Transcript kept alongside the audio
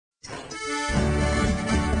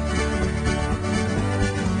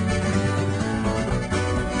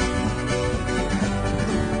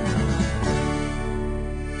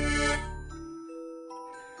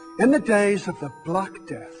In the days of the Black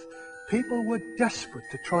Death, people were desperate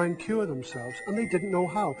to try and cure themselves, and they didn't know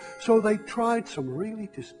how. So they tried some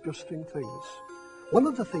really disgusting things. One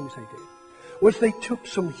of the things they did was they took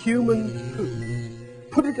some human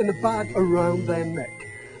poo, put it in a bag around their neck,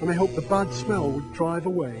 and they hoped the bad smell would drive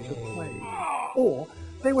away the plague. Or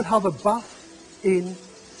they would have a bath in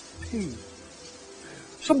pee.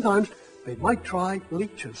 Sometimes they might try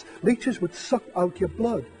leeches. Leeches would suck out your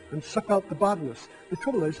blood and suck out the badness. The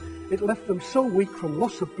trouble is, it left them so weak from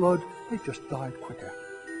loss of blood, they just died quicker.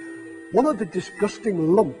 One of the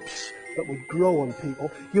disgusting lumps that would grow on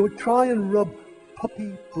people, you would try and rub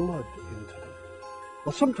puppy blood into them.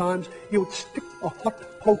 Or sometimes you would stick a hot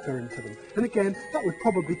poker into them, and again, that would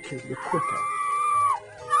probably kill you quicker.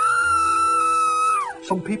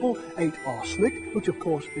 Some people ate arsenic, which of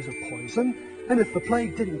course is a poison, and if the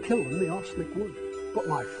plague didn't kill them, the arsenic would. But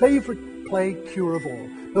my favourite plague cure of all,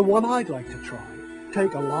 the one I'd like to try,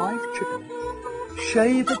 take a live chicken,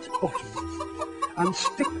 shave its bottom, and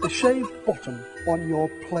stick the shaved bottom on your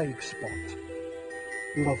plague spot.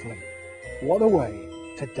 Lovely. What a way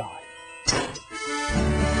to die.